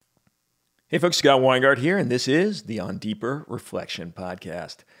Hey folks, Scott Weingart here, and this is the On Deeper Reflection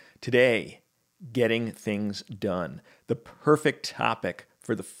podcast. Today, getting things done, the perfect topic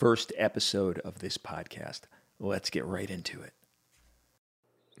for the first episode of this podcast. Let's get right into it.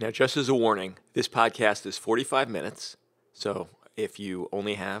 Now, just as a warning, this podcast is 45 minutes, so if you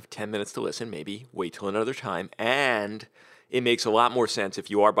only have 10 minutes to listen, maybe wait till another time, and it makes a lot more sense if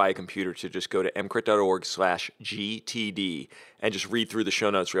you are by a computer to just go to mcrit.org/GTD and just read through the show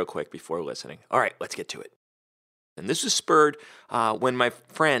notes real quick before listening. All right, let's get to it. And this was spurred when my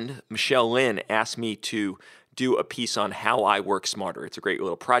friend Michelle Lynn asked me to do a piece on how I work smarter. It's a great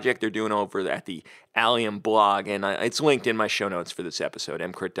little project they're doing over at the Allium blog, and it's linked in my show notes for this episode,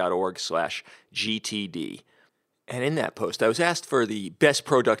 mcrit.org/GTD. And in that post, I was asked for the best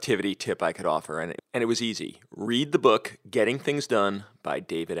productivity tip I could offer, and it was easy. Read the book, Getting Things Done by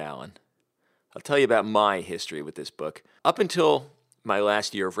David Allen. I'll tell you about my history with this book. Up until my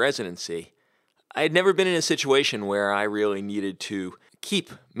last year of residency, I had never been in a situation where I really needed to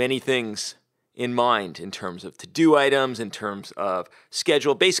keep many things in mind in terms of to-do items, in terms of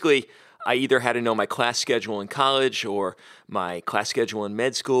schedule. Basically, I either had to know my class schedule in college or my class schedule in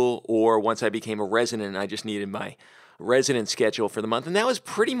med school, or once I became a resident, I just needed my resident schedule for the month. And that was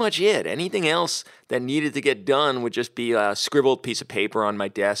pretty much it. Anything else that needed to get done would just be a scribbled piece of paper on my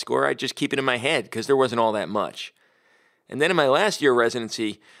desk, or I'd just keep it in my head because there wasn't all that much. And then in my last year of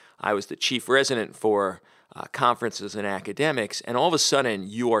residency, I was the chief resident for conferences and academics, and all of a sudden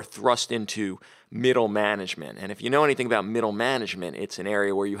you are thrust into middle management. And if you know anything about middle management, it's an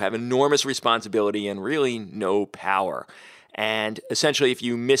area where you have enormous responsibility and really no power. And essentially, if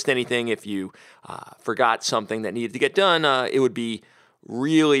you missed anything, if you forgot something that needed to get done, it would be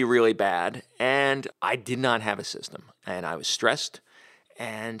really, really bad. And I did not have a system, and I was stressed.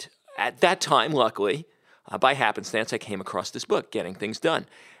 And at that time, luckily, by happenstance, I came across this book, Getting Things Done.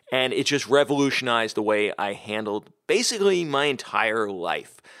 And it just revolutionized the way I handled basically my entire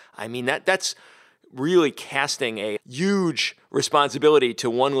life. I mean, that's really casting a huge responsibility to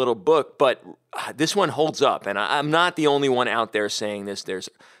one little book, but this one holds up. And I'm not the only one out there saying this. There's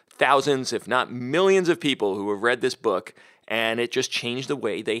thousands, if not millions of people who have read this book, and it just changed the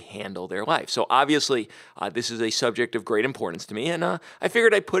way they handle their life. So obviously, this is a subject of great importance to me, and I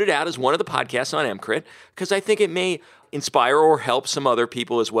figured I'd put it out as one of the podcasts on MCrit because I think it may inspire or help some other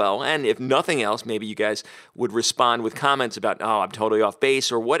people as well. And if nothing else, maybe you guys would respond with comments about, oh, I'm totally off base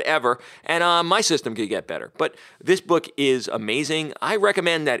or whatever, and my system could get better. But this book is amazing. I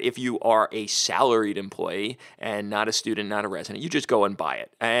recommend that if you are a salaried employee and not a student, not a resident, you just go and buy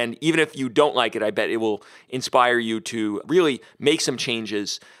it. And even if you don't like it, I bet it will inspire you to really make some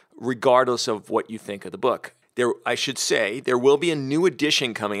changes regardless of what you think of the book. I should say, there will be a new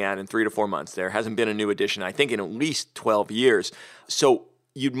edition coming out in 3 to 4 months. There hasn't been a new edition, I think, in at least 12 years. So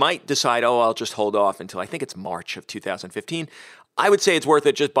you might decide, oh, I'll just hold off until I think it's March of 2015. I would say it's worth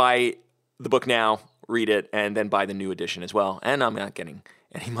it. Just buy the book now, read it, and then buy the new edition as well. And I'm not getting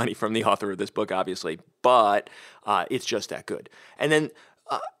any money from the author of this book, obviously, but it's just that good. And then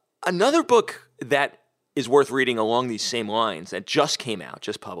another book that is worth reading along these same lines that just came out,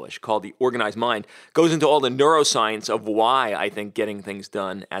 just published, called The Organized Mind, goes into all the neuroscience of why I think getting things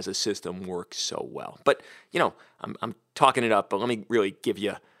done as a system works so well. But, I'm talking it up, but let me really give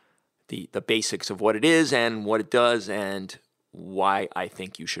you the basics of what it is and what it does and why I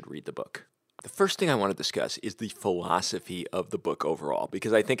think you should read the book. The first thing I want to discuss is the philosophy of the book overall,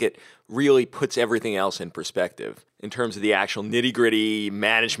 because I think it really puts everything else in perspective in terms of the actual nitty-gritty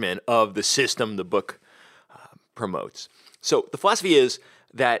management of the system the book promotes. So the philosophy is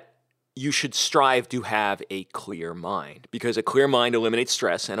that you should strive to have a clear mind, because a clear mind eliminates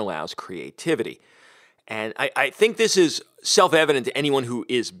stress and allows creativity. And I think this is self-evident to anyone who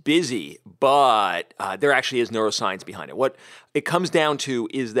is busy, but there actually is neuroscience behind it. What it comes down to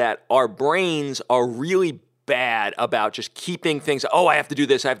is that our brains are really bad about just keeping things, oh, I have to do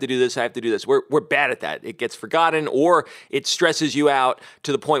this, I have to do this, I have to do this. We're bad at that. It gets forgotten, or it stresses you out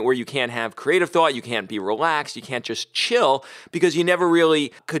to the point where you can't have creative thought, you can't be relaxed, you can't just chill, because you never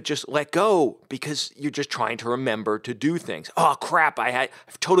really could just let go because you're just trying to remember to do things. Oh, crap, I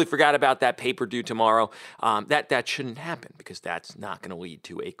totally forgot about that paper due tomorrow. That shouldn't happen, because that's not going to lead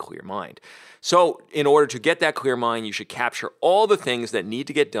to a clear mind. So in order to get that clear mind, you should capture all the things that need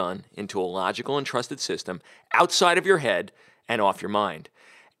to get done into a logical and trusted system outside of your head and off your mind.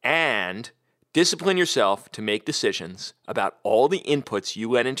 And discipline yourself to make decisions about all the inputs you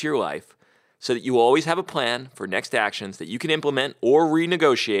let into your life so that you always have a plan for next actions that you can implement or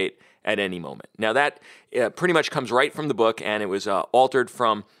renegotiate at any moment. Now that pretty much comes right from the book, and it was altered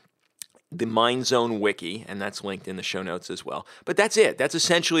from the Mind Zone Wiki, and that's linked in the show notes as well. But that's it. That's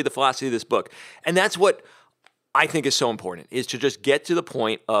essentially the philosophy of this book. And that's what I think is so important, is to just get to the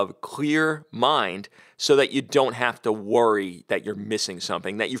point of clear mind so that you don't have to worry that you're missing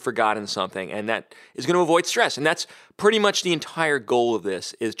something, that you've forgotten something, and that is going to avoid stress. And that's pretty much the entire goal of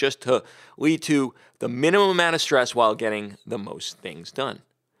this, is just to lead to the minimum amount of stress while getting the most things done.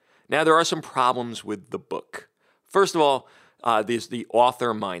 Now, there are some problems with the book. First of all, there's the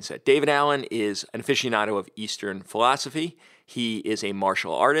author mindset. David Allen is an aficionado of Eastern philosophy. He is a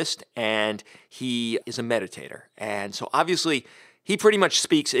martial artist, and he is a meditator. And so obviously, he pretty much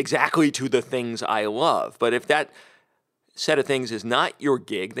speaks exactly to the things I love. But if that set of things is not your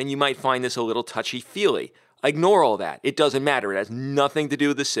gig, then you might find this a little touchy-feely. Ignore all that. It doesn't matter. It has nothing to do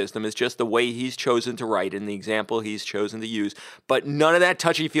with the system. It's just the way he's chosen to write and the example he's chosen to use. But none of that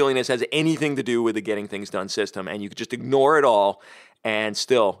touchy-feeliness has anything to do with the getting things done system. And you could just ignore it all, and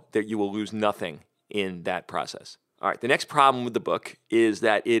still that you will lose nothing in that process. All right, the next problem with the book is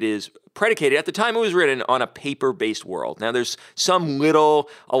that it is predicated, at the time it was written, on a paper-based world. Now, there's some little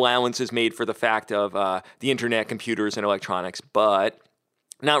allowances made for the fact of the internet, computers, and electronics, but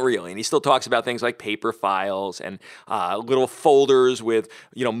not really. And he still talks about things like paper files and little folders with,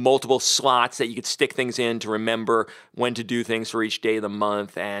 multiple slots that you could stick things in to remember when to do things for each day of the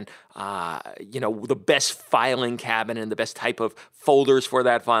month, and the best filing cabinet and the best type of folders for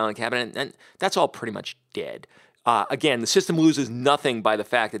that filing cabinet. And that's all pretty much dead. Again, the system loses nothing by the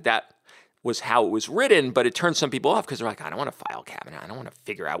fact that that was how it was written, but it turns some people off because they're like, I don't want a file cabinet. I don't want to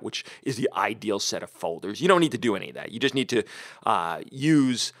figure out which is the ideal set of folders. You don't need to do any of that. You just need to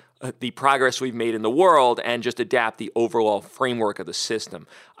use the progress we've made in the world and just adapt the overall framework of the system.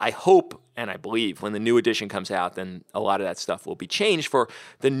 I hope and I believe when the new edition comes out, then a lot of that stuff will be changed for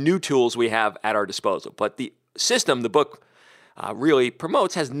the new tools we have at our disposal. But the system, the book really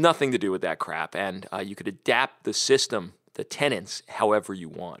promotes, has nothing to do with that crap. And you could adapt the system, the tenets, however you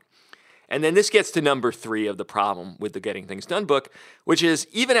want. And then this gets to number 3 of the problem with the Getting Things Done book, which is,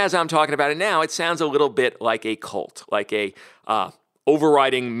 even as I'm talking about it now, it sounds a little bit like a cult, like a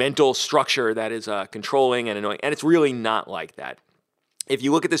overriding mental structure that is controlling and annoying. And it's really not like that. If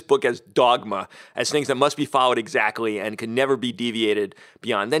you look at this book as dogma, as things that must be followed exactly and can never be deviated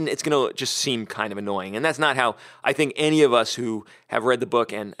beyond, then it's going to just seem kind of annoying. And that's not how I think any of us who have read the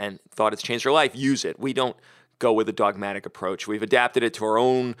book and thought it's changed our life use it. We don't go with a dogmatic approach. We've adapted it to our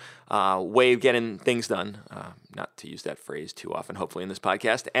own way of getting things done, not to use that phrase too often, hopefully, in this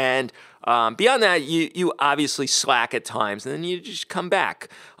podcast. And beyond that, you obviously slack at times, and then you just come back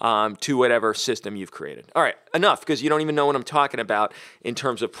to whatever system you've created. All right, enough, because you don't even know what I'm talking about in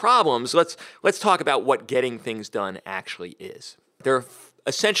terms of problems. Let's talk about what getting things done actually is. There are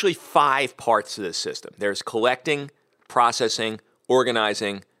essentially 5 parts to this system. There's collecting, processing,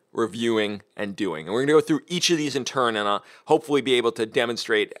 organizing, reviewing, and doing. And we're going to go through each of these in turn, and I'll hopefully be able to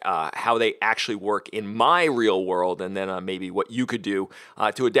demonstrate how they actually work in my real world, and then maybe what you could do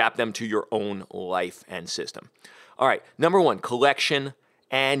to adapt them to your own life and system. All right, number 1, collection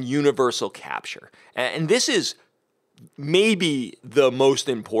and universal capture. And this is maybe the most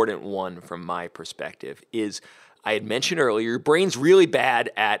important one from my perspective. Is I had mentioned earlier, your brain's really bad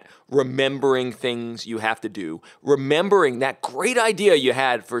at remembering things you have to do, remembering that great idea you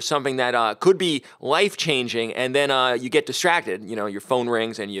had for something that could be life-changing, and then you get distracted. Your phone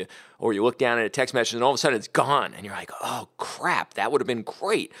rings and you look down at a text message and all of a sudden it's gone, and you're like, oh crap, that would have been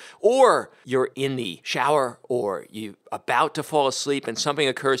great. Or you're in the shower or you're about to fall asleep and something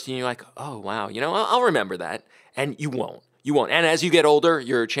occurs to you and you're like, oh wow, I'll remember that, and you won't. You won't. And as you get older,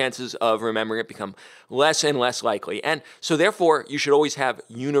 your chances of remembering it become less and less likely. And so therefore, you should always have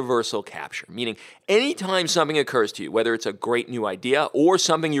universal capture, meaning anytime something occurs to you, whether it's a great new idea or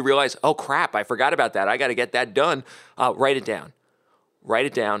something you realize, oh crap, I forgot about that, I got to get that done, write it down. Write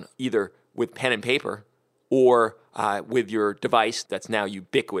it down either with pen and paper or with your device that's now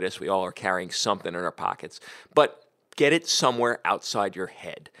ubiquitous. We all are carrying something in our pockets. But get it somewhere outside your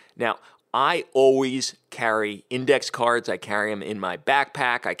head. Now, I always carry index cards. I carry them in my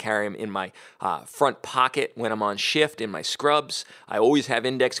backpack. I carry them in my front pocket when I'm on shift in my scrubs. I always have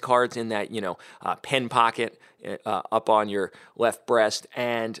index cards in that, pen pocket up on your left breast.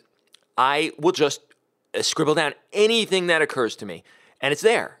 And I will just scribble down anything that occurs to me. And it's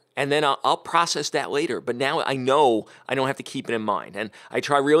there. And then I'll process that later. But now I know I don't have to keep it in mind. And I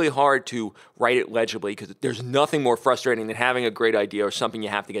try really hard to write it legibly, because there's nothing more frustrating than having a great idea or something you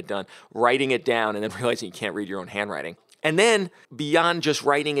have to get done, writing it down, and then realizing you can't read your own handwriting. And then beyond just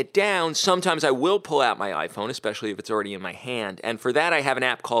writing it down, sometimes I will pull out my iPhone, especially if it's already in my hand. And for that, I have an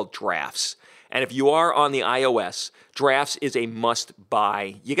app called Drafts. And if you are on the iOS, Drafts is a must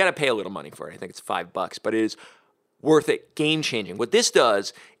buy. You got to pay a little money for it. I think it's $5, but it is worth it, game changing. What this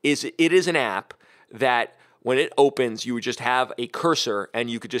does is it is an app that when it opens, you would just have a cursor and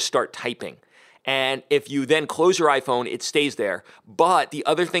you could just start typing. And if you then close your iPhone, it stays there. But the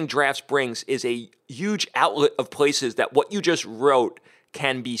other thing Drafts brings is a huge outlet of places that what you just wrote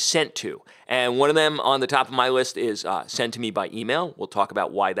can be sent to. And one of them on the top of my list is sent to me by email. We'll talk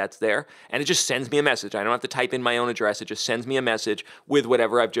about why that's there. And it just sends me a message. I don't have to type in my own address. It just sends me a message with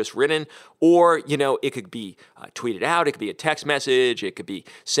whatever I've just written. Or, it could be tweeted out. It could be a text message. It could be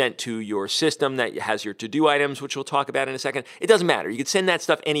sent to your system that has your to-do items, which we'll talk about in a second. It doesn't matter. You can send that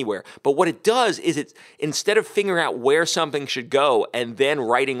stuff anywhere. But what it does is it's instead of figuring out where something should go and then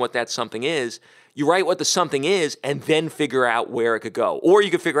writing what that something is, you write what the something is and then figure out where it could go. Or you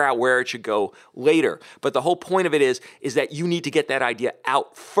could figure out where it should go later. But the whole point of it is that you need to get that idea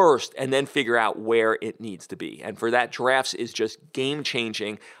out first and then figure out where it needs to be. And for that, Drafts is just game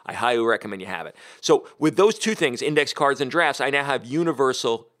changing. I highly recommend you have it. So with those two things, index cards and Drafts, I now have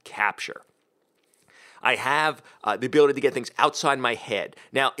universal capture. I have the ability to get things outside my head.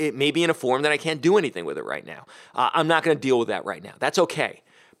 Now, it may be in a form that I can't do anything with it right now. I'm not going to deal with that right now. That's okay,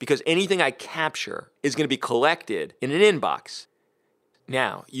 because anything I capture is going to be collected in an inbox.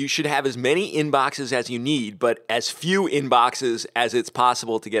 Now, you should have as many inboxes as you need, but as few inboxes as it's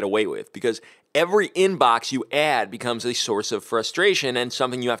possible to get away with, because every inbox you add becomes a source of frustration and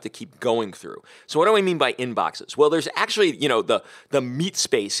something you have to keep going through. So what do I mean by inboxes? Well, there's actually, the meat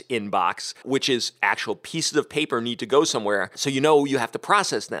space inbox, which is actual pieces of paper need to go somewhere, so you have to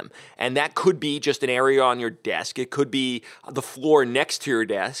process them. And that could be just an area on your desk. It could be the floor next to your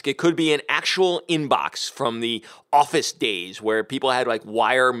desk. It could be an actual inbox from the office days where people had like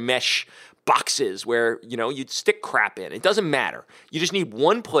wire mesh boxes where, you'd stick crap in. It doesn't matter. You just need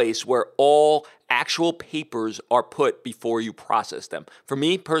one place where all actual papers are put before you process them. For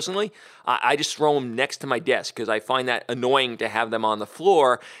me, personally, I just throw them next to my desk because I find that annoying to have them on the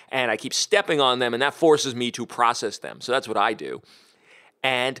floor and I keep stepping on them and that forces me to process them. So that's what I do.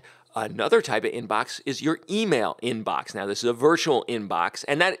 And another type of inbox is your email inbox. Now, this is a virtual inbox,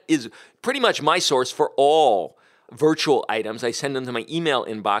 and that is pretty much my source for all virtual items. I send them to my email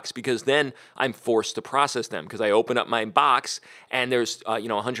inbox because then I'm forced to process them because I open up my box and there's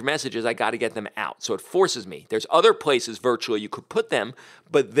 100 messages. I got to get them out. So it forces me. There's other places virtually you could put them,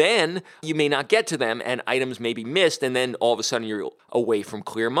 but then you may not get to them and items may be missed, and then all of a sudden you're away from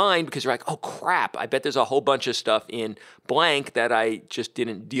clear mind because you're like, oh crap, I bet there's a whole bunch of stuff in blank that I just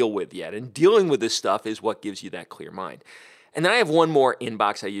didn't deal with yet. And dealing with this stuff is what gives you that clear mind. And then I have one more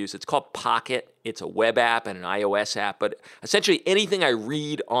inbox I use. It's called Pocket. It's a web app and an iOS app, but essentially anything I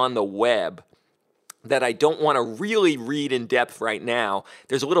read on the web that I don't want to really read in depth right now,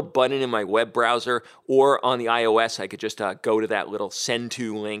 there's a little button in my web browser, or on the iOS, I could just go to that little send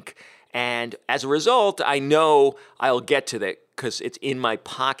to link. And as a result, I know I'll get to that because it's in my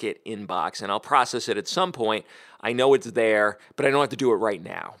Pocket inbox and I'll process it at some point. I know it's there, but I don't have to do it right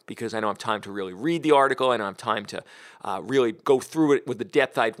now because I don't have time to really read the article. I don't have time to really go through it with the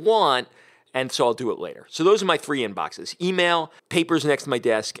depth I'd want, and so I'll do it later. So those are my three inboxes: email, papers next to my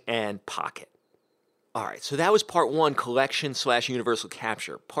desk, and Pocket. All right, so that was part one, collection/universal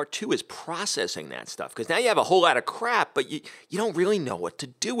capture. Part two is processing that stuff, because now you have a whole lot of crap, but you don't really know what to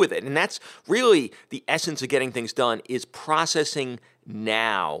do with it. And that's really the essence of getting things done, is processing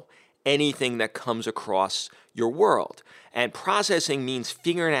now anything that comes across your world. And processing means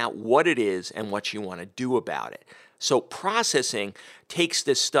figuring out what it is and what you want to do about it. So processing takes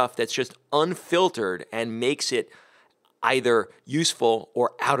this stuff that's just unfiltered and makes it either useful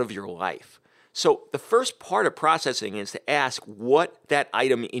or out of your life. So the first part of processing is to ask what that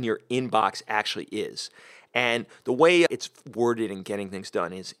item in your inbox actually is. And the way it's worded in getting things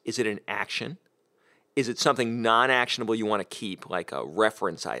done is it an action? Is it something non-actionable you want to keep, like a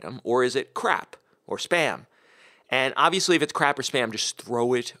reference item? Or is it crap or spam? And obviously, if it's crap or spam, just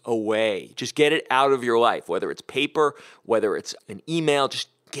throw it away. Just get it out of your life, whether it's paper, whether it's an email, just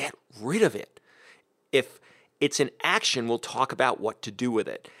get rid of it. If it's an action, we'll talk about what to do with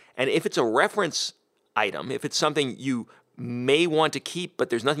it. And if it's a reference item, if it's something you may want to keep, but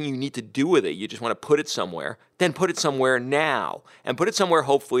there's nothing you need to do with it, you just want to put it somewhere, then put it somewhere now. And put it somewhere,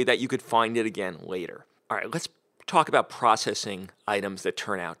 hopefully, that you could find it again later. All right, let's talk about processing items that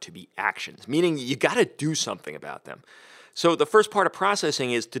turn out to be actions, meaning you got to do something about them. So the first part of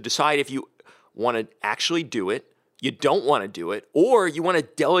processing is to decide if you want to actually do it, you don't want to do it, or you want to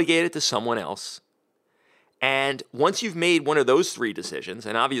delegate it to someone else. And once you've made one of those three decisions,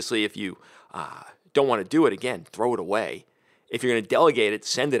 and obviously if you don't want to do it, again, throw it away. If you're going to delegate it,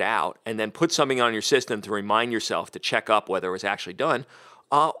 send it out and then put something on your system to remind yourself to check up whether it was actually done,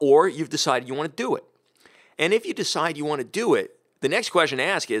 or you've decided you want to do it. And if you decide you want to do it, the next question to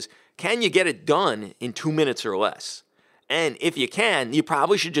ask is, can you get it done in 2 minutes or less? And if you can, you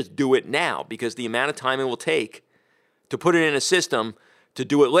probably should just do it now, because the amount of time it will take to put it in a system to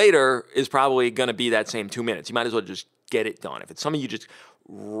do it later is probably going to be that same 2 minutes. You might as well just get it done. If it's something you just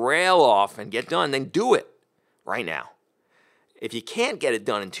rail off and get done, then do it right now. If you can't get it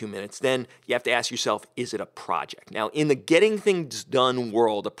done in 2 minutes, then you have to ask yourself, is it a project? Now, in the getting things done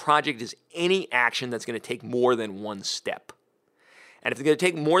world, a project is any action that's going to take more than one step. And if it's going to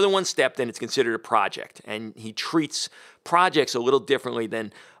take more than one step, then it's considered a project. And he treats projects a little differently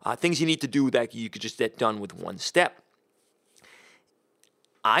than things you need to do that you could just get done with one step.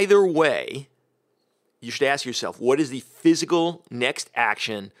 Either way, you should ask yourself, what is the physical next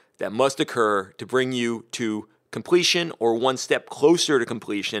action that must occur to bring you to completion or one step closer to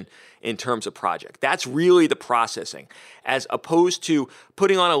completion in terms of project? That's really the processing. As opposed to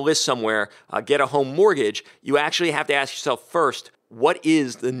putting on a list somewhere, get a home mortgage, you actually have to ask yourself first, what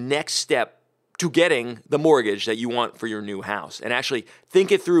is the next step to getting the mortgage that you want for your new house? And actually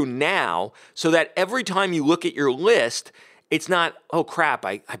think it through now so that every time you look at your list, it's not, oh crap,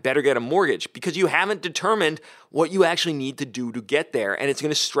 I better get a mortgage, because you haven't determined what you actually need to do to get there, and it's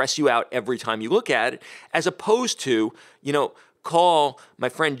going to stress you out every time you look at it, as opposed to, call my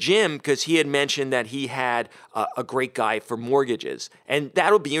friend Jim because he had mentioned that he had a great guy for mortgages. And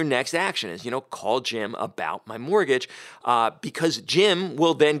that'll be your next action is, call Jim about my mortgage, because Jim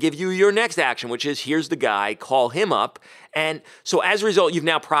will then give you your next action, which is here's the guy, call him up. And so as a result, you've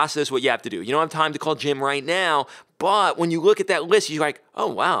now processed what you have to do. You don't have time to call Jim right now, but when you look at that list, you're like, oh,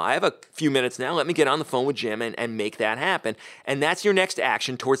 wow, I have a few minutes now. Let me get on the phone with Jim and make that happen. And that's your next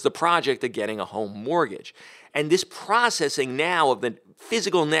action towards the project of getting a home mortgage. And this processing now of the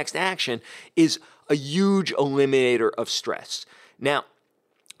physical next action is a huge eliminator of stress. Now,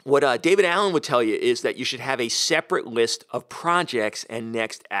 what David Allen would tell you is that you should have a separate list of projects and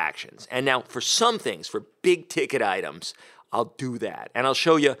next actions. And now for some things, for big ticket items, I'll do that. And I'll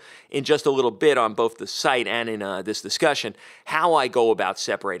show you in just a little bit on both the site and in this discussion how I go about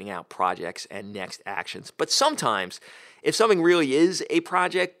separating out projects and next actions. But sometimes, if something really is a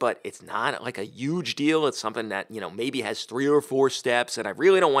project, but it's not like a huge deal, it's something that, maybe has 3 or 4 steps, and I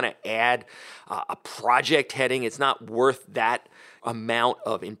really don't want to add a project heading, it's not worth that amount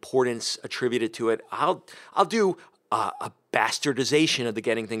of importance attributed to it, I'll do a bastardization of the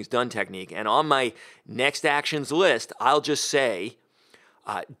getting things done technique. And on my next actions list, I'll just say,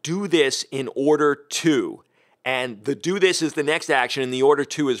 do this in order to. And the do this is the next action, and the order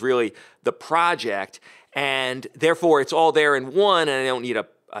to is really the project. And therefore, it's all there in one, and I don't need a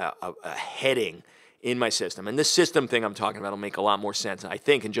heading in my system. And this system thing I'm talking about will make a lot more sense, I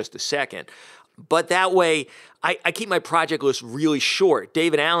think, in just a second. But that way, I keep my project list really short.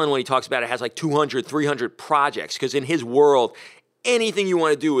 David Allen, when he talks about it, has like 200, 300 projects, because in his world, anything you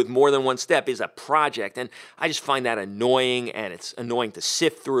want to do with more than one step is a project. And I just find that annoying, and it's annoying to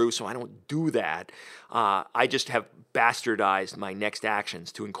sift through, so I don't do that. I just have bastardized my next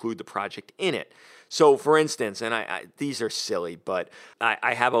actions to include the project in it. So, for instance, and these are silly, but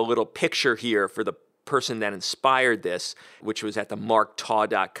I have a little picture here for the person that inspired this, which was at the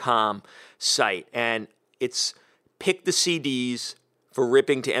marktaw.com site. And it's pick the CDs for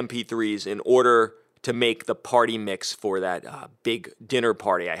ripping to MP3s in order to make the party mix for that big dinner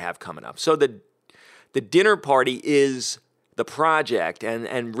party I have coming up. So the dinner party is the project,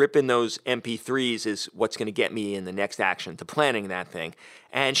 and ripping those MP3s is what's going to get me in the next action to planning that thing.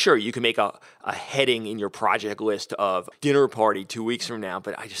 And sure, you can make a heading in your project list of dinner party 2 weeks from now,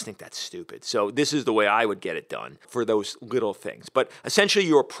 but I just think that's stupid. So this is the way I would get it done for those little things. But essentially,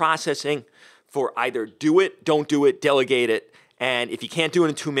 you're processing for either do it, don't do it, delegate it. And if you can't do it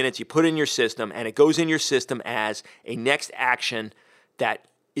in 2 minutes, you put it in your system, and it goes in your system as a next action that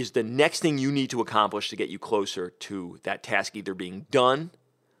is the next thing you need to accomplish to get you closer to that task either being done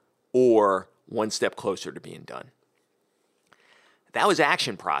or one step closer to being done. That was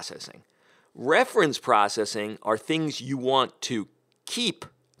action processing. Reference processing are things you want to keep,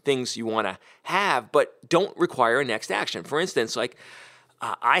 things you want to have, but don't require a next action. For instance,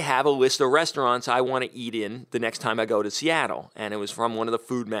 I have a list of restaurants I want to eat in the next time I go to Seattle, and it was from one of the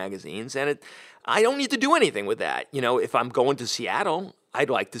food magazines, and I don't need to do anything with that. If I'm going to Seattle, I'd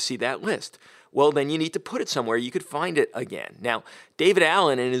like to see that list. Well, then you need to put it somewhere you could find it again. Now, David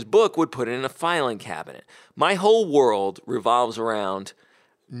Allen in his book would put it in a filing cabinet. My whole world revolves around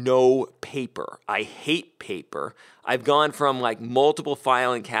no paper. I hate paper. I've gone from like multiple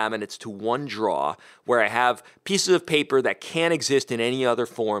filing cabinets to one drawer where I have pieces of paper that can't exist in any other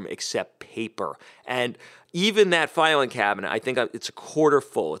form except paper. And even that filing cabinet, I think it's a quarter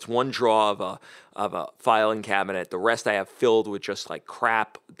full. It's one drawer of a filing cabinet. The rest I have filled with just like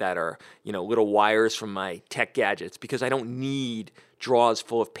crap that are, little wires from my tech gadgets, because I don't need drawers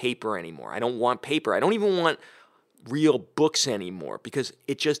full of paper anymore. I don't want paper. I don't even want real books anymore, because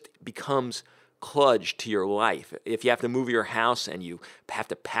it just becomes kludge to your life. If you have to move your house and you have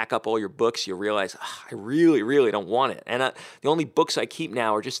to pack up all your books, you realize, I really, really don't want it. And the only books I keep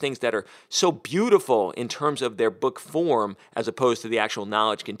now are just things that are so beautiful in terms of their book form as opposed to the actual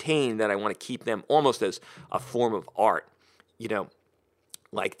knowledge contained, that I want to keep them almost as a form of art.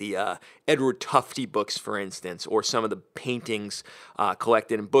 Like the Edward Tufte books, for instance, or some of the paintings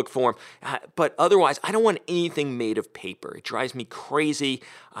collected in book form. But otherwise, I don't want anything made of paper. It drives me crazy.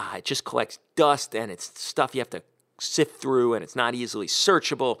 It just collects dust, and it's stuff you have to sift through, and it's not easily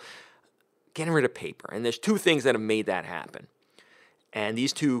searchable. Getting rid of paper. And there's two things that have made that happen. And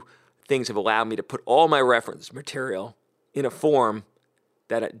these two things have allowed me to put all my reference material in a form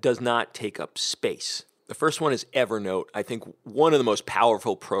that does not take up space. The first one is Evernote. I think one of the most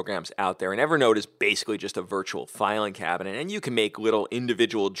powerful programs out there. And Evernote is basically just a virtual filing cabinet. And you can make little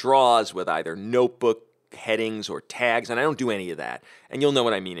individual drawers with either notebook headings or tags. And I don't do any of that. And you'll know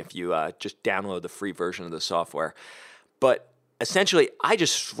what I mean if you just download the free version of the software. But essentially, I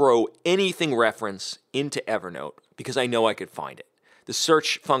just throw anything reference into Evernote because I know I could find it. The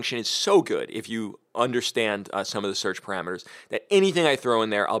search function is so good if you understand some of the search parameters that anything I throw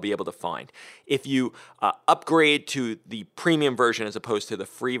in there, I'll be able to find. If you upgrade to the premium version as opposed to the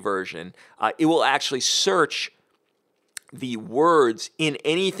free version, it will actually search the words in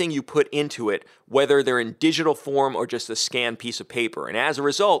anything you put into it, whether they're in digital form or just a scanned piece of paper. And as a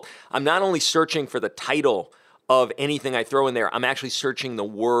result, I'm not only searching for the title of anything I throw in there, I'm actually searching the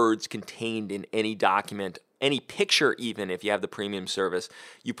words contained in any document, any picture even, if you have the premium service,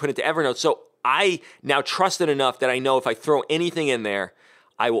 you put it to Evernote. So I now trust it enough that I know if I throw anything in there,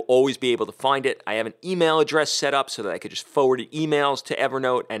 I will always be able to find it. I have an email address set up so that I could just forward emails to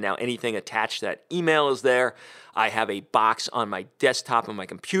Evernote, and now anything attached to that email is there. I have a box on my desktop on my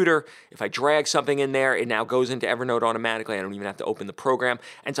computer. If I drag something in there, it now goes into Evernote automatically. I don't even have to open the program.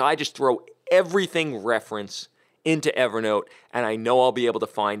 And so I just throw everything reference into Evernote, and I know I'll be able to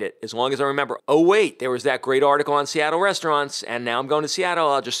find it as long as I remember, oh wait, there was that great article on Seattle restaurants, and now I'm going to Seattle,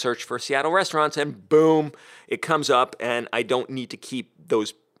 I'll just search for Seattle restaurants, and boom, it comes up, and I don't need to keep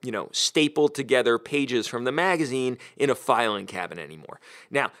those stapled together pages from the magazine in a filing cabinet anymore.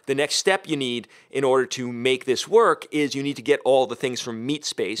 Now, the next step you need in order to make this work is you need to get all the things from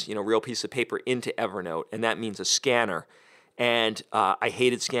MeatSpace, real piece of paper, into Evernote, and that means a scanner. And I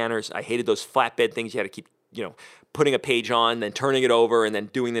hated scanners. I hated those flatbed things you had to keep putting a page on, then turning it over, and then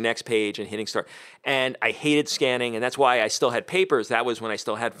doing the next page and hitting start. And I hated scanning, and that's why I still had papers. That was when I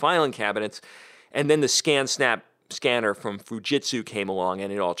still had filing cabinets. And then the ScanSnap scanner from Fujitsu came along,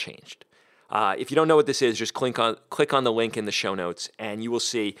 and it all changed. If you don't know what this is, just click on the link in the show notes, and you will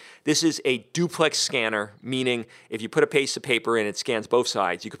see this is a duplex scanner, meaning if you put a piece of paper in, it scans both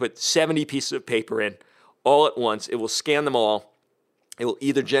sides. You could put 70 pieces of paper in all at once. It will scan them all. It will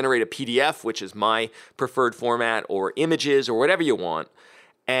either generate a PDF, which is my preferred format, or images, or whatever you want.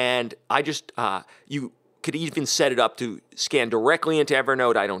 And I just, you could even set it up to scan directly into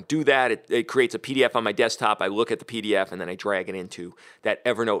Evernote. I don't do that. It creates a PDF on my desktop. I look at the PDF, and then I drag it into that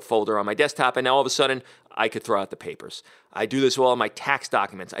Evernote folder on my desktop. And now all of a sudden, I could throw out the papers. I do this with all my tax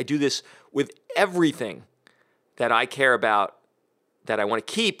documents. I do this with everything that I care about, that I want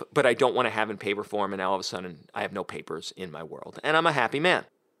to keep, but I don't want to have in paper form, and now all of a sudden I have no papers in my world, and I'm a happy man.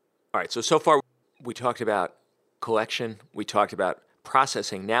 All right, so far we talked about collection, we talked about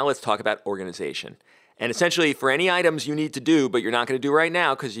processing. Now let's talk about organization. And essentially, for any items you need to do, but you're not going to do right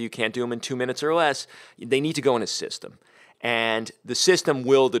now because you can't do them in 2 minutes or less, they need to go in a system. And the system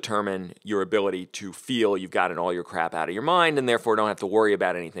will determine your ability to feel you've gotten all your crap out of your mind, and therefore don't have to worry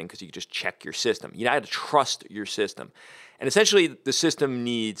about anything because you can just check your system. You have to trust your system. And essentially, the system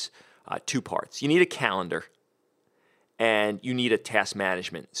needs two parts. You need a calendar, and you need a task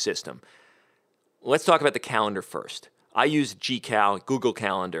management system. Let's talk about the calendar first. I use Google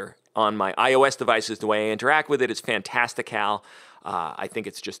Calendar, on my iOS devices. The way I interact with it is Fantastical. I think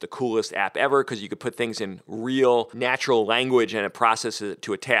it's just the coolest app ever because you could put things in real, natural language and it processes it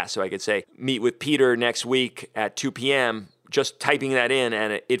to a task. So I could say, meet with Peter next week at 2 p.m., just typing that in,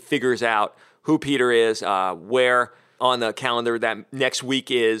 and it figures out who Peter is, where on the calendar that next week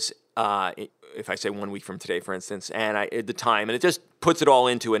is, if I say 1 week from today, for instance, and the time, and it just puts it all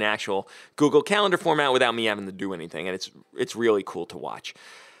into an actual Google Calendar format without me having to do anything, and it's really cool to watch.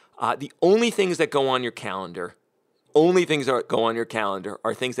 The only things that go on your calendar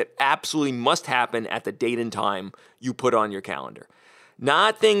are things that absolutely must happen at the date and time you put on your calendar.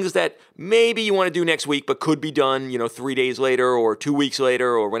 Not things that maybe you want to do next week but could be done, 3 days later or 2 weeks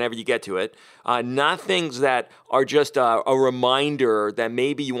later or whenever you get to it. Not things that are just a reminder that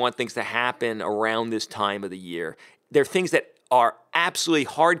maybe you want things to happen around this time of the year. They're things that are absolutely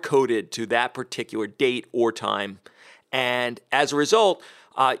hard-coded to that particular date or time. And as a result,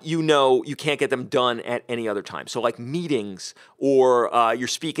 you can't get them done at any other time. So like meetings, or you're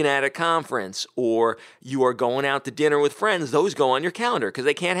speaking at a conference, or you are going out to dinner with friends, those go on your calendar because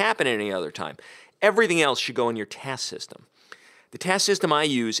they can't happen at any other time. Everything else should go in your task system. The task system I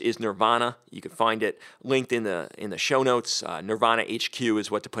use is Nirvana. You can find it linked in the show notes. Nirvana HQ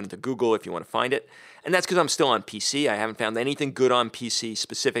is what to put into Google if you want to find it. And that's because I'm still on PC. I haven't found anything good on PC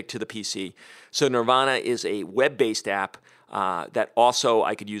specific to the PC. So Nirvana is a web-based app that also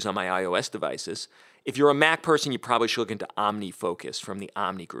I could use on my iOS devices. If you're a Mac person, you probably should look into OmniFocus from the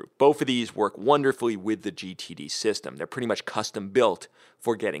Omni Group. Both of these work wonderfully with the GTD system. They're pretty much custom built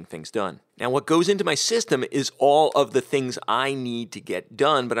for getting things done. Now, what goes into my system is all of the things I need to get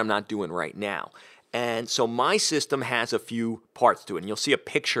done, but I'm not doing right now. And so my system has a few parts to it. And you'll see a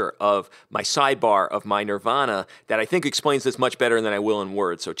picture of my sidebar of my Nirvana that I think explains this much better than I will in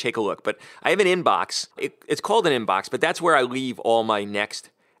words. So take a look. But I have an inbox. It's called an inbox, but that's where I leave all my next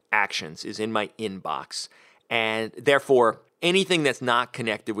actions, is in my inbox. And therefore, anything that's not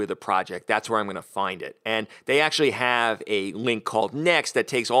connected with a project, that's where I'm going to find it. And they actually have a link called Next that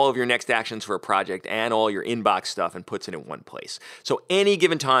takes all of your next actions for a project and all your inbox stuff and puts it in one place. So any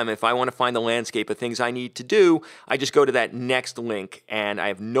given time, if I want to find the landscape of things I need to do, I just go to that Next link and I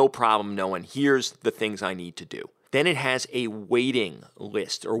have no problem knowing here's the things I need to do. Then it has a waiting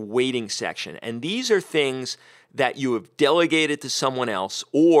list or waiting section. And these are things that you have delegated to someone else,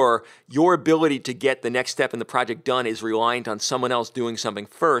 or your ability to get the next step in the project done is reliant on someone else doing something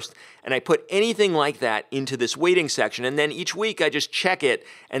first. And I put anything like that into this waiting section. And then each week I just check it.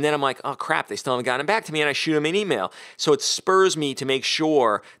 And then I'm like, oh crap, they still haven't gotten back to me. And I shoot them an email. So it spurs me to make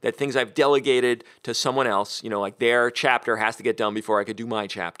sure that things I've delegated to someone else, like their chapter has to get done before I could do my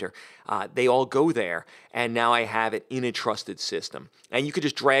chapter. They all go there. And now I have it in a trusted system. And you could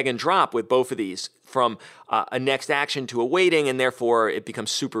just drag and drop with both of these from a next action to a waiting, and therefore it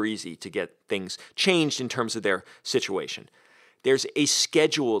becomes super easy to get things changed in terms of their situation. There's a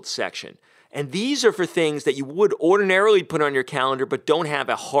scheduled section. And these are for things that you would ordinarily put on your calendar but don't have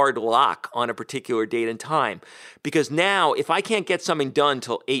a hard lock on a particular date and time. Because now, if I can't get something done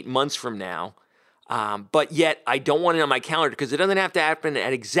till 8 months from now, but yet I don't want it on my calendar because it doesn't have to happen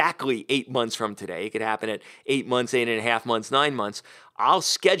at exactly 8 months from today. It could happen at 8 months, 8.5 months, 9 months. I'll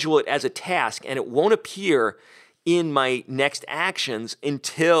schedule it as a task and it won't appear in my next actions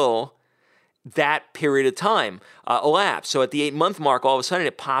until that period of time elapsed. So at the 8-month mark, all of a sudden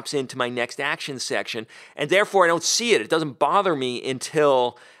it pops into my next action section, and therefore I don't see it. It doesn't bother me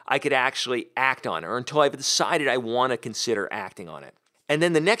until I could actually act on it, or until I've decided I want to consider acting on it. And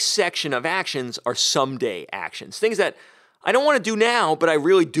then the next section of actions are someday actions, things that I don't want to do now, but I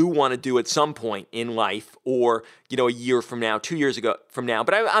really do want to do at some point in life, or a year from now, 2 years from now.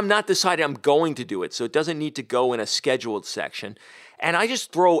 But I'm not decided I'm going to do it, so it doesn't need to go in a scheduled section. And I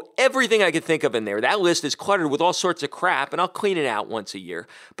just throw everything I could think of in there. That list is cluttered with all sorts of crap, and I'll clean it out once a year.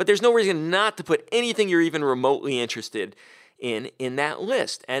 But there's no reason not to put anything you're even remotely interested in that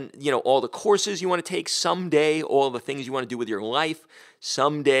list. And, all the courses you want to take someday, all the things you want to do with your life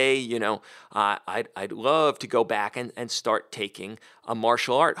someday, I'd love to go back and start taking a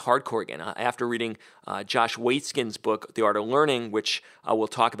martial art hardcore again. After reading Josh Waitzkin's book, The Art of Learning, which we'll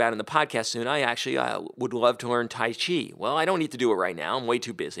talk about in the podcast soon, I actually would love to learn Tai Chi. Well, I don't need to do it right now. I'm way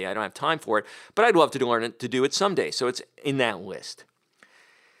too busy. I don't have time for it, but I'd love to learn it, to do it someday. So it's in that list.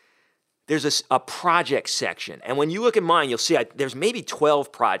 There's a project section. And when you look at mine, you'll see there's maybe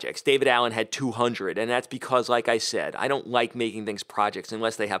 12 projects. David Allen had 200. And that's because, like I said, I don't like making things projects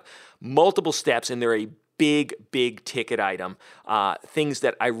unless they have multiple steps and they're a big, big ticket item. Things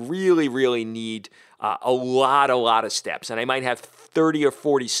that I really, really need a lot of steps. And I might have 30 or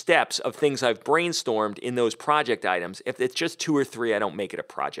 40 steps of things I've brainstormed in those project items. If it's just 2 or 3, I don't make it a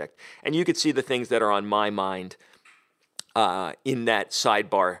project. And you could see the things that are on my mind in that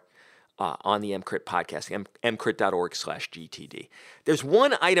sidebar on the MCrit podcast, mcrit.org/GTD. There's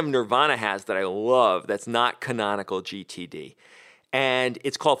one item Nirvana has that I love that's not canonical GTD, and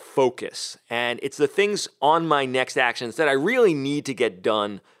it's called Focus. And it's the things on my next actions that I really need to get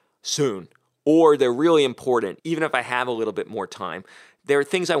done soon, or they're really important, even if I have a little bit more time. There are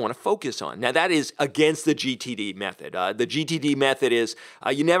things I want to focus on. Now, that is against the GTD method. The GTD method is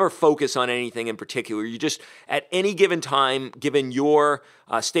you never focus on anything in particular. You just, at any given time, given your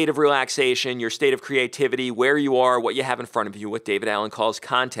state of relaxation, your state of creativity, where you are, what you have in front of you, what David Allen calls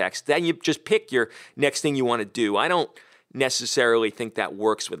context, then you just pick your next thing you want to do. I don't necessarily think that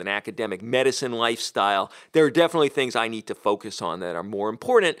works with an academic medicine lifestyle. There are definitely things I need to focus on that are more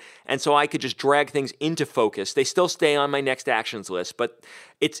important, and so I could just drag things into focus. They still stay on my next actions list, but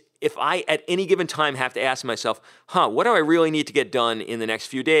it's if I at any given time have to ask myself, what do I really need to get done in the next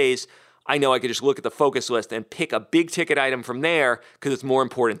few days? I know I could just look at the focus list and pick a big ticket item from there because it's more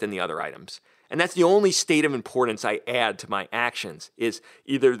important than the other items. And that's the only state of importance I add to my actions, is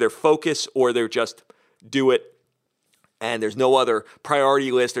either their focus or they're just do it. And there's no other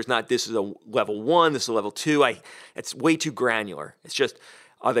priority list. There's not, this is a level 1, this is a level 2. It's way too granular. It's just,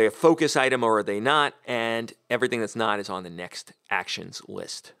 are they a focus item or are they not? And everything that's not is on the next actions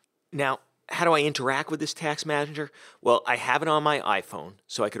list. Now, how do I interact with this task manager? Well, I have it on my iPhone,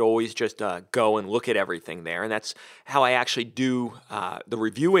 so I could always just go and look at everything there. And that's how I actually do the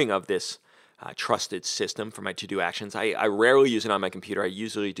reviewing of this trusted system for my to-do actions. I rarely use it on my computer. I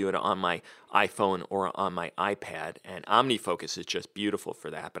usually do it on my iPhone or on my iPad, and OmniFocus is just beautiful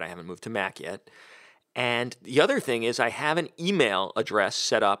for that, but I haven't moved to Mac yet. And the other thing is I have an email address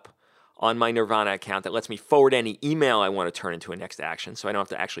set up on my Nirvana account that lets me forward any email I want to turn into a next action, so I don't have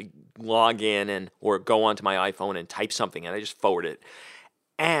to actually log in or go onto my iPhone and type something in. I just forward it.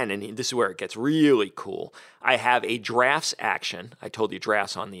 And this is where it gets really cool, I have a drafts action. I told you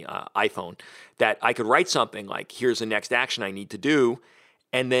drafts on the iPhone, that I could write something like, here's the next action I need to do,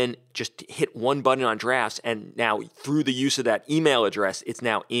 and then just hit one button on drafts, and now through the use of that email address, it's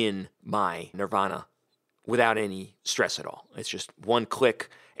now in my Nirvana without any stress at all. It's just one click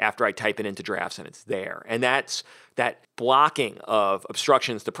after I type it into drafts and it's there. And that blocking of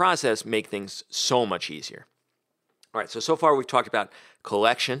obstructions to process make things so much easier. All right, so far we've talked about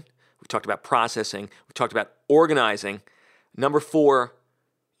collection, we've talked about processing, we've talked about organizing. Number 4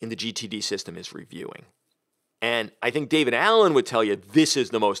 in the GTD system is reviewing. And I think David Allen would tell you this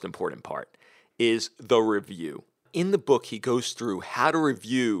is the most important part, is the review. In the book, he goes through how to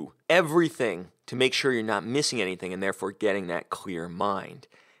review everything to make sure you're not missing anything and therefore getting that clear mind.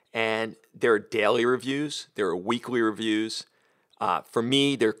 And there are daily reviews, there are weekly reviews. For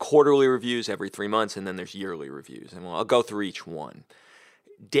me, there are quarterly reviews every 3 months, and then there's yearly reviews. And I'll go through each one.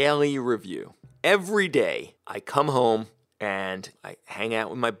 Daily review. Every day, I come home and I hang out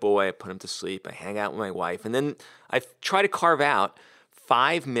with my boy, I put him to sleep, I hang out with my wife, and then I try to carve out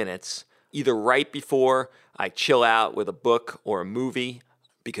 5 minutes, either right before I chill out with a book or a movie,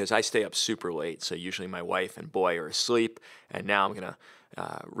 because I stay up super late, so usually my wife and boy are asleep, and now I'm going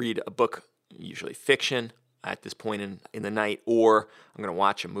to read a book, usually fiction, at this point in the night, or I'm going to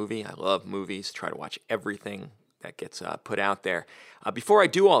watch a movie. I love movies, try to watch everything that gets put out there. Before I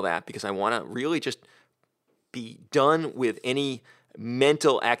do all that, because I want to really just be done with any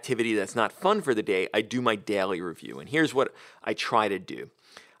mental activity that's not fun for the day, I do my daily review. And here's what I try to do.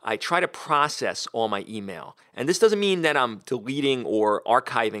 I try to process all my email. And this doesn't mean that I'm deleting or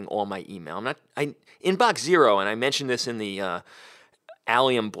archiving all my email. Inbox zero, and I mentioned this in the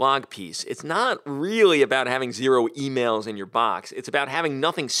Allium blog piece, it's not really about having 0 emails in your box. It's about having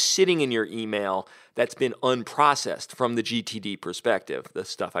nothing sitting in your email that's been unprocessed from the GTD perspective, the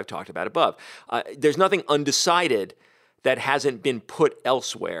stuff I've talked about above. There's nothing undecided that hasn't been put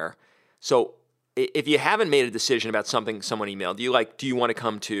elsewhere. So if you haven't made a decision about something someone emailed, do you want to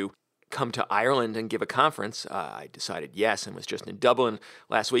come to Ireland and give a conference? I decided yes, and was just in Dublin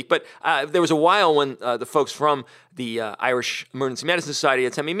last week. But there was a while when the folks from the Irish Emergency Medicine Society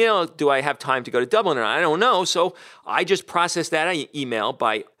had sent me an email, do I have time to go to Dublin? And I don't know. So I just processed that email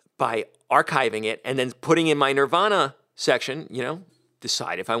by archiving it and then putting in my Nirvana section,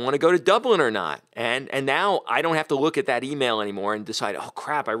 decide if I want to go to Dublin or not. And now I don't have to look at that email anymore and decide, oh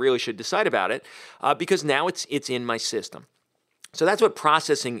crap, I really should decide about it, because now it's in my system. So that's what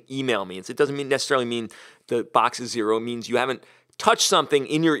processing email means. It doesn't necessarily mean the box is 0. It means you haven't touched something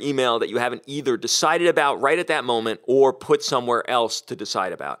in your email that you haven't either decided about right at that moment or put somewhere else to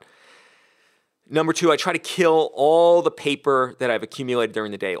decide about. Number 2, I try to kill all the paper that I've accumulated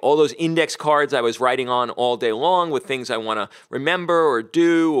during the day. All those index cards I was writing on all day long with things I want to remember or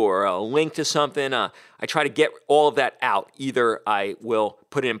do or a link to something. I try to get all of that out. Either I will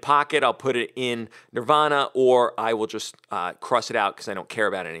put it in Pocket, I'll put it in Nirvana, or I will just cross it out because I don't care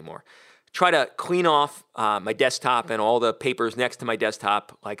about it anymore. Try to clean off my desktop and all the papers next to my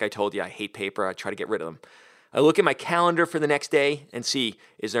desktop. Like I told you, I hate paper. I try to get rid of them. I look at my calendar for the next day and see,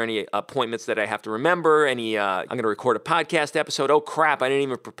 is there any appointments that I have to remember? I'm going to record a podcast episode. Oh, crap, I didn't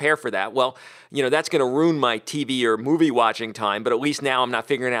even prepare for that. Well, that's going to ruin my TV or movie watching time, but at least now I'm not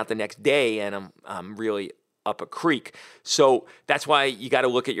figuring out the next day and I'm really up a creek. So that's why you got to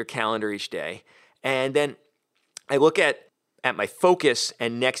look at your calendar each day. And then I look at my focus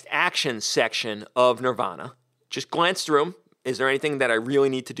and next action section of Nirvana. Just glance through them. Is there anything that I really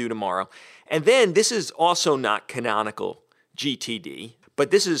need to do tomorrow? And then this is also not canonical GTD, but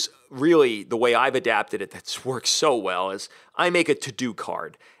this is really the way I've adapted it that's worked so well is I make a to-do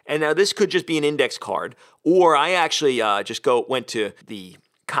card. And now this could just be an index card, or I actually went to the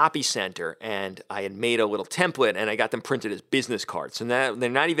copy center and I had made a little template and I got them printed as business cards. So now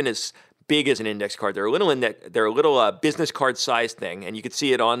they're not even as big as an index card. They're a little business card size thing, and you can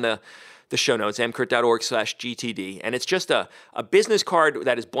see it on the show notes, mkurt.org/GTD. And it's just a business card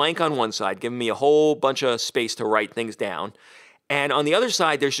that is blank on one side, giving me a whole bunch of space to write things down. And on the other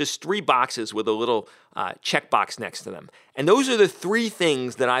side, there's just 3 boxes with a little checkbox next to them. And those are the 3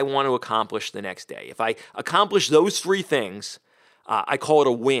 things that I want to accomplish the next day. If I accomplish those 3 things, I call it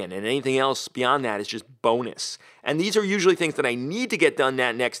a win, and anything else beyond that is just bonus. And these are usually things that I need to get done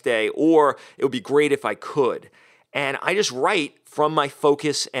that next day, or it would be great if I could. And I just write from my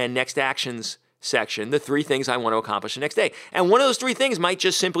focus and next actions section the 3 things I want to accomplish the next day. And one of those 3 things might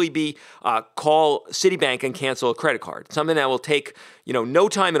just simply be call Citibank and cancel a credit card. Something that will take no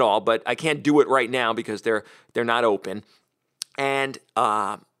time at all, but I can't do it right now because they're not open. And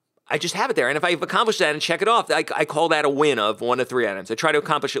I just have it there. And if I've accomplished that and check it off, I call that a win of 1 to 3 items. I try to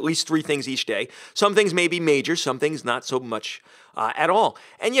accomplish at least 3 things each day. Some things may be major, some things not so much at all.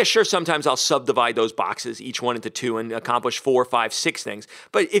 And yeah, sure, sometimes I'll subdivide those boxes, each one into 2, and accomplish 4, 5, 6 things.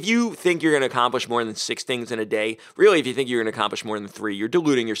 But if you think you're going to accomplish more than 6 things in a day, really, if you think you're going to accomplish more than 3, you're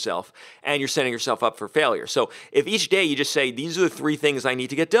deluding yourself and you're setting yourself up for failure. So if each day you just say, these are the 3 things I need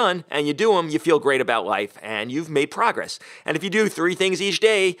to get done, and you do them, you feel great about life and you've made progress. And if you do 3 things each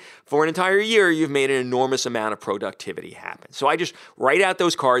day for an entire year, you've made an enormous amount of productivity happen. So I just write out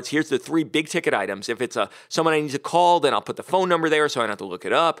those cards. Here's the 3 big ticket items. If it's someone I need to call, then I'll put the phone number there so I don't have to look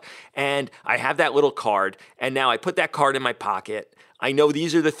it up. And I have that little card. And now I put that card in my pocket. I know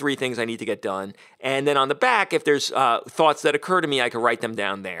these are the 3 things I need to get done. And then on the back, if there's thoughts that occur to me, I can write them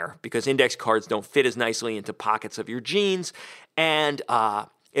down there because index cards don't fit as nicely into pockets of your jeans. And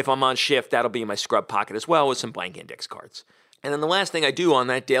if I'm on shift, that'll be in my scrub pocket as well with some blank index cards. And then the last thing I do on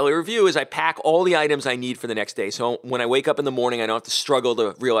that daily review is I pack all the items I need for the next day. So when I wake up in the morning, I don't have to struggle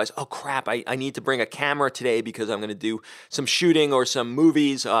to realize, oh crap, I need to bring a camera today because I'm going to do some shooting or some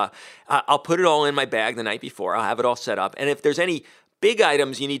movies. I'll put it all in my bag the night before. I'll have it all set up. And if there's any big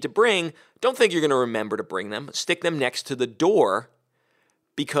items you need to bring, don't think you're going to remember to bring them. Stick them next to the door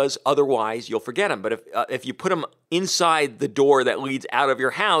because otherwise you'll forget them. But if you put them inside the door that leads out of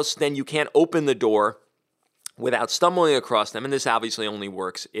your house, then you can't open the door without stumbling across them. And this obviously only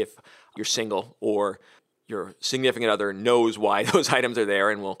works if you're single or your significant other knows why those items are there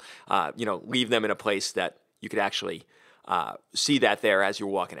and will leave them in a place that you could actually see that there as you're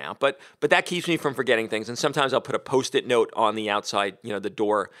walking out. But that keeps me from forgetting things. And sometimes I'll put a Post-it note on the outside, the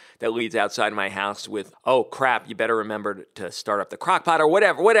door that leads outside of my house with, oh crap, you better remember to start up the crock pot or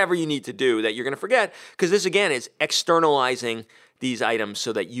whatever you need to do that you're going to forget. Because this again is externalizing these items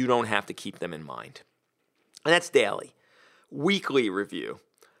so that you don't have to keep them in mind. And that's daily. Weekly review.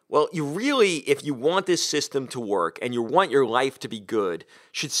 Well, you really, if you want this system to work and you want your life to be good,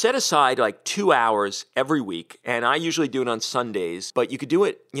 should set aside like 2 hours every week. And I usually do it on Sundays, but you could do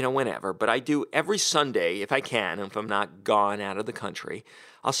it, whenever. But I do every Sunday if I can, if I'm not gone out of the country.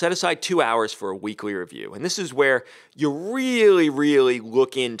 I'll set aside 2 hours for a weekly review. And this is where you really, really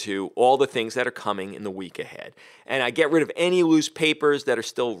look into all the things that are coming in the week ahead. And I get rid of any loose papers that are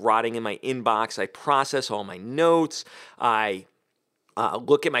still rotting in my inbox. I process all my notes. I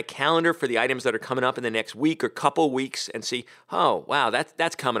look at my calendar for the items that are coming up in the next week or couple weeks and see, oh, wow,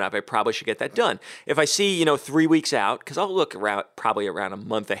 that's coming up. I probably should get that done. If I see, 3 weeks out, because I'll look probably around a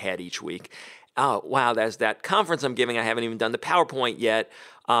month ahead each week. Oh, wow, there's that conference I'm giving. I haven't even done the PowerPoint yet.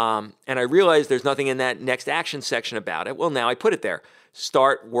 And I realize there's nothing in that next action section about it. Well, now I put it there.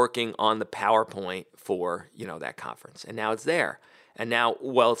 Start working on the PowerPoint for, that conference. And now it's there. And now,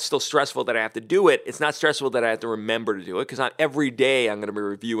 well, it's still stressful that I have to do it. It's not stressful that I have to remember to do it because every day I'm going to be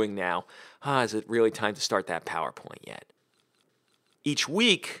reviewing now. Is it really time to start that PowerPoint yet? Each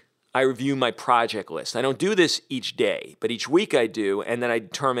week, I review my project list. I don't do this each day, but each week I do, and then I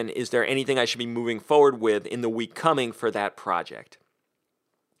determine, is there anything I should be moving forward with in the week coming for that project?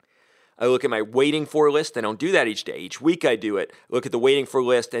 I look at my waiting for list. I don't do that each day. Each week I do it. Look at the waiting for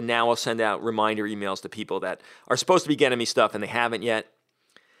list, and now I'll send out reminder emails to people that are supposed to be getting me stuff and they haven't yet.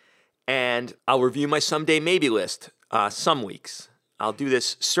 And I'll review my someday maybe list some weeks. I'll do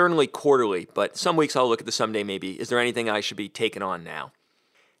this certainly quarterly, but some weeks I'll look at the someday maybe. Is there anything I should be taking on now?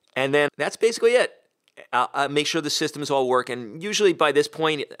 And then that's basically it. I'll make sure the systems all work. And usually by this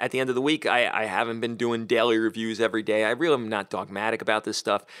point, at the end of the week, I haven't been doing daily reviews every day. I really am not dogmatic about this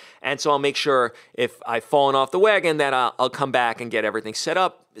stuff. And so I'll make sure if I've fallen off the wagon that I'll come back and get everything set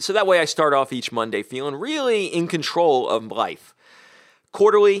up. So that way I start off each Monday feeling really in control of life.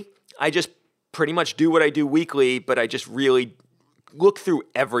 Quarterly, I just pretty much do what I do weekly, but I just really look through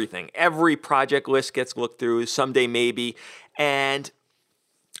everything. Every project list gets looked through, someday maybe, and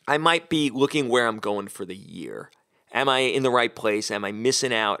I might be looking where I'm going for the year. Am I in the right place? Am I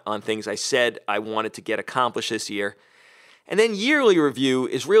missing out on things I said I wanted to get accomplished this year? And then yearly review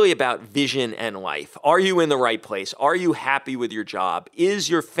is really about vision and life. Are you in the right place? Are you happy with your job? Is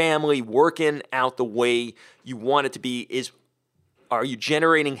your family working out the way you want it to be? Are you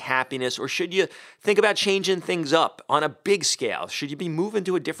generating happiness, or should you think about changing things up on a big scale? Should you be moving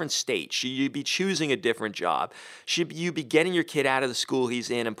to a different state? Should you be choosing a different job? Should you be getting your kid out of the school he's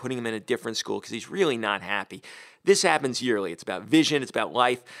in and putting him in a different school because he's really not happy? This happens yearly. It's about vision. It's about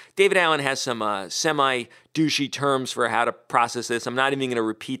life. David Allen has some semi-douchey terms for how to process this. I'm not even going to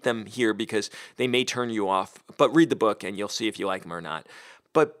repeat them here because they may turn you off, but read the book and you'll see if you like them or not.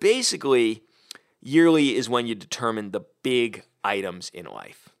 But basically, yearly is when you determine the big items in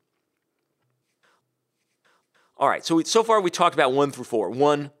life. All right, so far we talked about 1 through 4.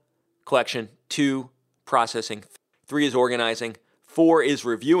 1, collection. 2, processing. 3 is organizing. 4 is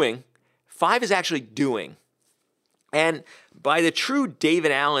reviewing. 5 is actually doing. And by the true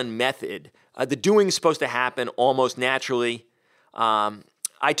David Allen method, the doing is supposed to happen almost naturally.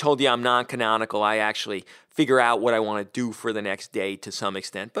 I told you I'm non-canonical. I actually figure out what I want to do for the next day to some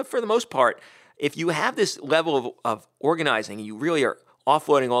extent. But for the most part, if you have this level of organizing, you really are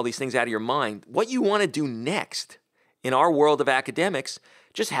offloading all these things out of your mind, what you want to do next in our world of academics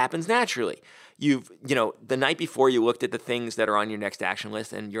just happens naturally. The night before you looked at the things that are on your next action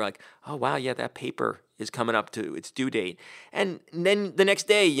list and you're like, oh, wow, yeah, that paper is coming up to its due date. And then the next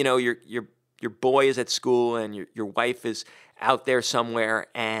day, your boy is at school and your wife is out there somewhere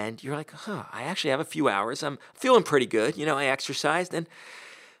and you're like, I actually have a few hours. I'm feeling pretty good. I exercised and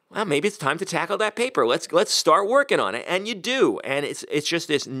well, maybe it's time to tackle that paper. Let's start working on it. And you do. And it's just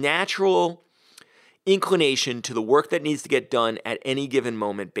this natural inclination to the work that needs to get done at any given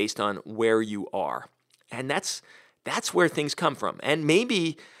moment based on where you are. And that's where things come from. And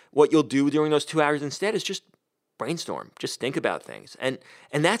maybe what you'll do during those 2 hours instead is just brainstorm, just think about things. And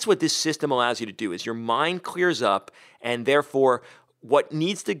that's what this system allows you to do is your mind clears up and therefore what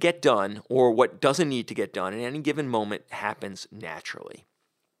needs to get done or what doesn't need to get done at any given moment happens naturally.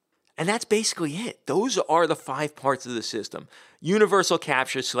 And that's basically it. Those are the 5 parts of the system. Universal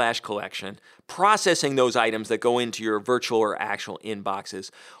capture / collection, processing those items that go into your virtual or actual inboxes,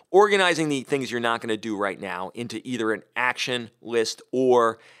 organizing the things you're not going to do right now into either an action list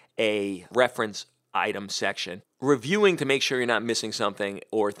or a reference item section, reviewing to make sure you're not missing something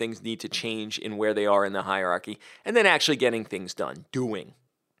or things need to change in where they are in the hierarchy, and then actually getting things done, doing.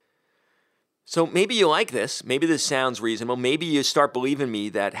 So maybe you like this. Maybe this sounds reasonable. Maybe you start believing me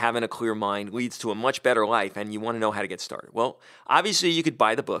that having a clear mind leads to a much better life and you want to know how to get started. Well, obviously you could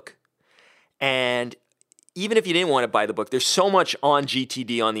buy the book. And even if you didn't want to buy the book, there's so much on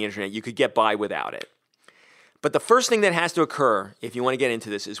GTD on the internet, you could get by without it. But the first thing that has to occur if you want to get into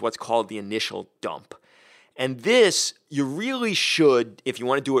this is what's called the initial dump. And this, you really should, if you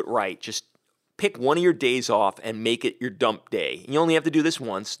want to do it right, just pick one of your days off and make it your dump day. You only have to do this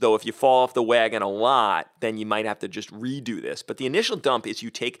once, though if you fall off the wagon a lot, then you might have to just redo this. But the initial dump is you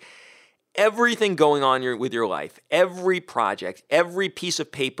take everything going on with your life, every project, every piece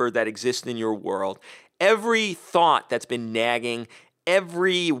of paper that exists in your world, every thought that's been nagging,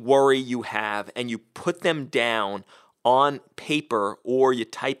 every worry you have, and you put them down on paper or you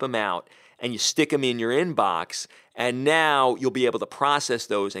type them out and you stick them in your inbox, and now you'll be able to process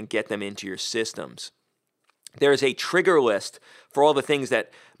those and get them into your systems. There is a trigger list for all the things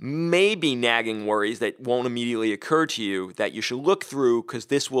that may be nagging worries that won't immediately occur to you that you should look through because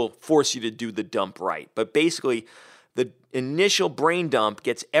this will force you to do the dump right. But basically, the initial brain dump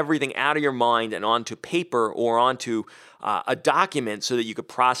gets everything out of your mind and onto paper or onto a document so that you could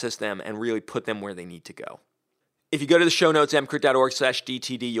process them and really put them where they need to go. If you go to the show notes,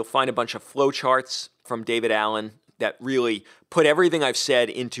 mcrit.org/DTD, you'll find a bunch of flowcharts from David Allen that really put everything I've said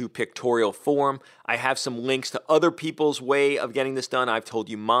into pictorial form. I have some links to other people's way of getting this done. I've told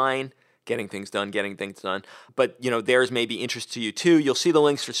you mine, getting things done. But, theirs may be interest to you too. You'll see the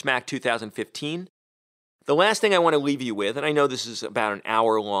links for SMAC 2015. The last thing I want to leave you with, and I know this is about an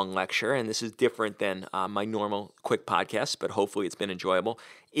hour-long lecture, and this is different than my normal quick podcast, but hopefully it's been enjoyable,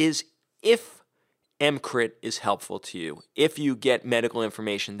 is if MCRIT is helpful to you, if you get medical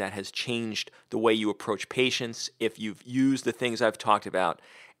information that has changed the way you approach patients, if you've used the things I've talked about,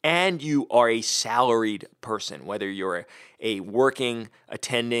 and you are a salaried person, whether you're a working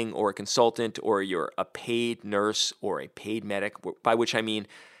attending or a consultant, or you're a paid nurse or a paid medic, by which I mean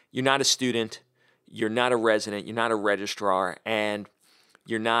you're not a student, you're not a resident, you're not a registrar, and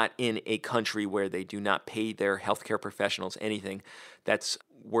you're not in a country where they do not pay their healthcare professionals anything that's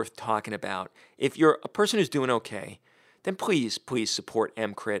worth talking about. If you're a person who's doing okay, then please support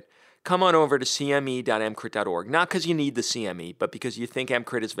MCRIT. Come on over to cme.mcrit.org, not because you need the CME, but because you think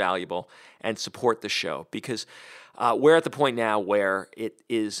MCRIT is valuable, and support the show. Because we're at the point now where it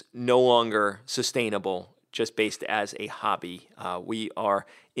is no longer sustainable just based as a hobby. We are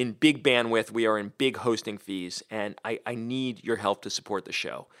in big bandwidth, we are in big hosting fees, and I need your help to support the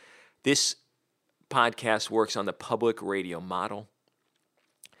show. This podcast works on the public radio model,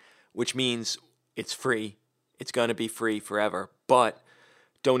 which means it's free. It's going to be free forever, but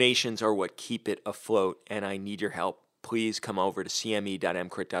donations are what keep it afloat, and I need your help. Please come over to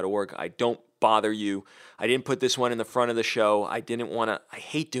cme.mcrit.org. I don't bother you. I didn't put this one in the front of the show. I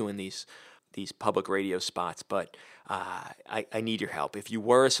hate doing these public radio spots, but I need your help. If you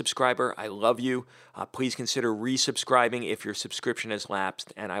were a subscriber, I love you. Please consider resubscribing if your subscription has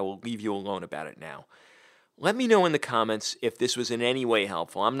lapsed, and I will leave you alone about it now. Let me know in the comments if this was in any way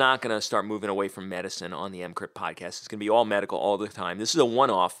helpful. I'm not going to start moving away from medicine on the MCRIT podcast. It's going to be all medical all the time. This is a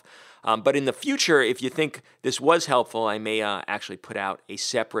one-off. But in the future, if you think this was helpful, I may actually put out a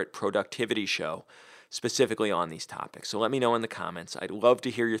separate productivity show specifically on these topics. So let me know in the comments. I'd love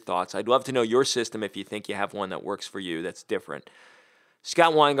to hear your thoughts. I'd love to know your system if you think you have one that works for you that's different.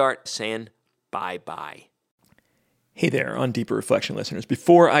 Scott Weingart saying bye-bye. Hey there, on Deeper Reflection listeners.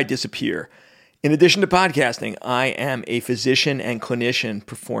 Before I disappear, in addition to podcasting, I am a physician and clinician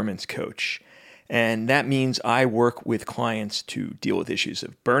performance coach. And that means I work with clients to deal with issues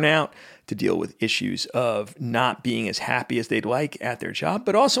of burnout, to deal with issues of not being as happy as they'd like at their job,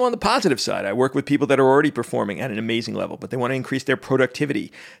 but also on the positive side. I work with people that are already performing at an amazing level, but they want to increase their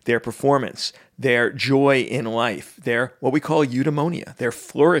productivity, their performance, their joy in life, their what we call eudaimonia, their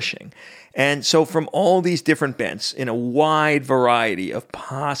flourishing. And so from all these different bents in a wide variety of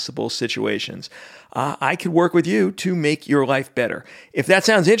possible situations, I could work with you to make your life better. If that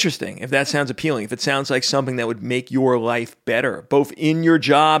sounds interesting, if that sounds appealing, if it sounds like something that would make your life better, both in your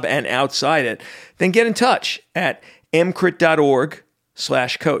job and outside it, then get in touch at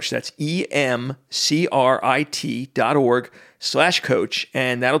mcrit.org/coach. That's emcrit.org/coach.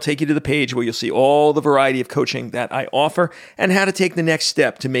 And that'll take you to the page where you'll see all the variety of coaching that I offer and how to take the next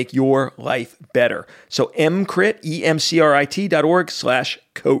step to make your life better. So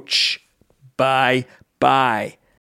emcrit.org/coach. Bye.